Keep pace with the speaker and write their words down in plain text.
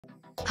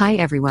Hi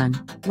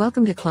everyone,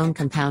 welcome to Clone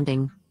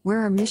Compounding, where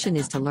our mission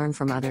is to learn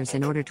from others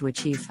in order to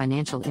achieve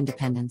financial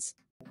independence.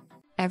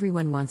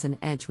 Everyone wants an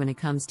edge when it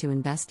comes to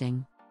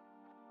investing.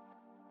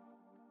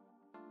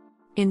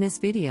 In this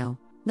video,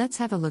 let's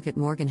have a look at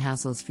Morgan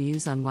Housel's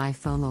views on why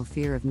FOMO,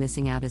 fear of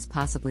missing out, is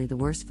possibly the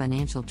worst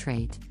financial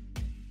trait.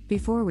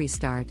 Before we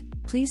start,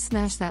 please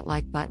smash that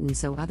like button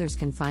so others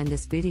can find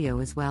this video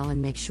as well,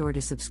 and make sure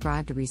to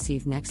subscribe to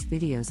receive next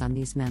videos on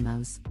these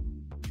memos.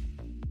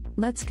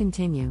 Let's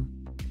continue.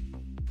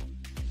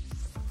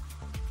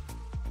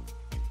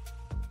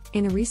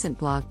 In a recent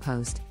blog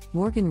post,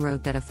 Morgan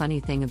wrote that a funny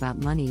thing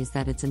about money is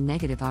that it's a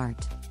negative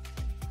art.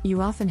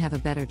 You often have a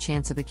better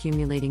chance of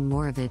accumulating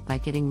more of it by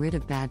getting rid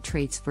of bad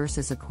traits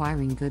versus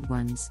acquiring good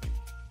ones.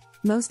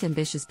 Most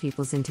ambitious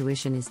people's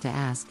intuition is to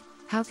ask,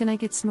 how can I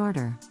get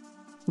smarter?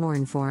 More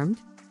informed?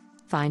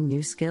 Find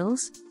new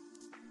skills?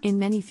 In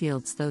many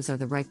fields, those are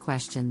the right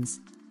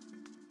questions.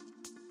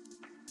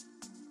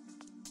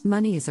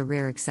 Money is a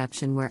rare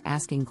exception where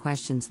asking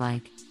questions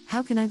like,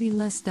 how can I be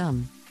less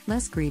dumb,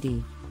 less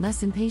greedy,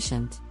 less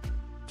impatient,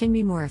 can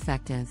be more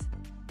effective.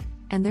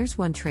 And there's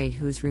one trait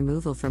whose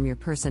removal from your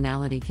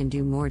personality can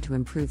do more to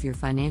improve your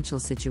financial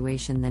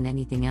situation than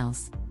anything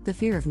else: the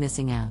fear of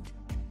missing out.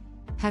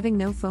 Having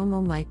no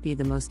FOMO might be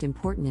the most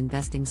important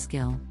investing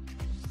skill.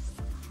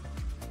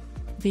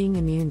 Being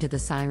immune to the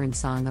siren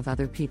song of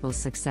other people's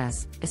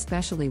success,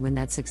 especially when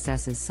that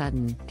success is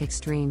sudden,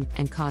 extreme,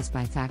 and caused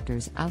by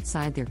factors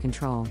outside their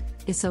control,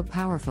 is so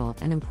powerful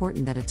and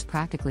important that it's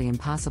practically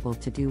impossible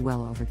to do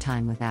well over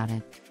time without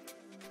it.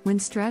 When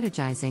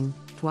strategizing,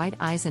 Dwight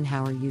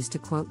Eisenhower used to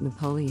quote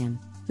Napoleon,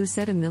 who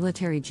said a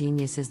military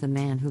genius is the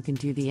man who can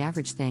do the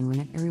average thing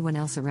when everyone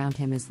else around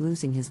him is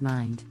losing his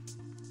mind.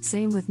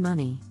 Same with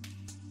money.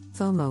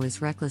 FOMO is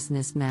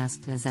recklessness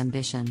masked as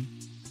ambition.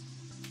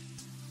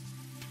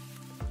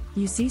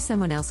 You see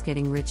someone else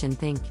getting rich and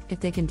think, if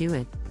they can do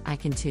it, I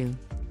can too.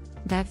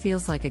 That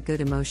feels like a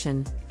good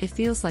emotion. It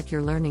feels like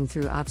you're learning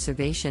through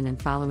observation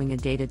and following a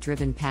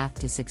data-driven path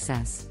to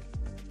success.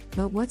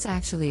 But what's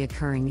actually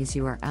occurring is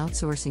you are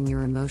outsourcing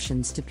your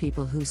emotions to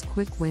people whose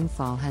quick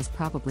windfall has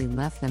probably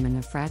left them in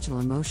a fragile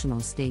emotional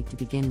state to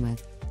begin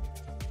with.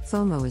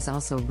 FOMO is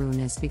also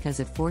ruinous because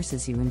it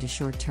forces you into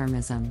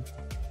short-termism.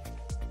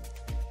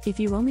 If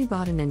you only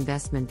bought an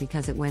investment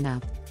because it went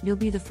up, you'll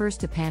be the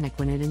first to panic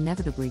when it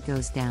inevitably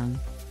goes down.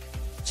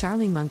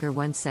 Charlie Munger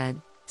once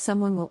said,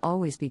 someone will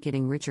always be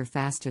getting richer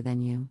faster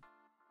than you.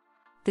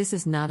 This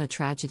is not a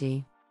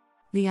tragedy.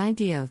 The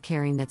idea of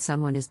caring that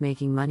someone is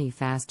making money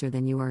faster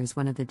than you are is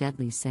one of the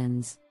deadly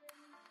sins.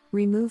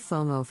 Remove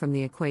FOMO from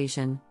the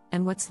equation,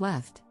 and what's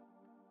left?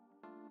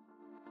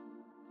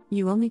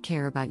 You only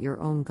care about your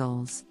own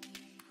goals.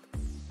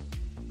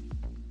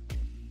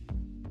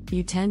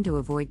 You tend to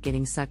avoid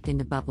getting sucked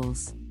into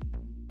bubbles.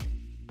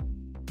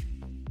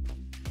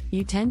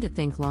 You tend to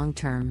think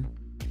long-term.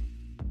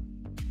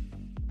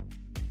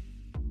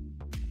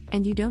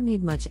 And you don't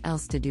need much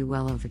else to do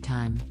well over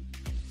time.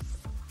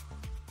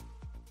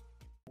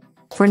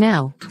 For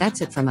now, that's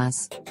it from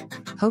us.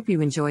 Hope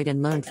you enjoyed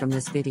and learned from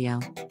this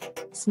video.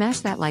 Smash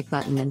that like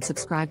button and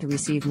subscribe to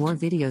receive more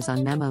videos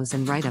on memos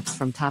and write-ups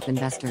from top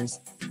investors.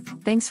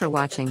 Thanks for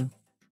watching.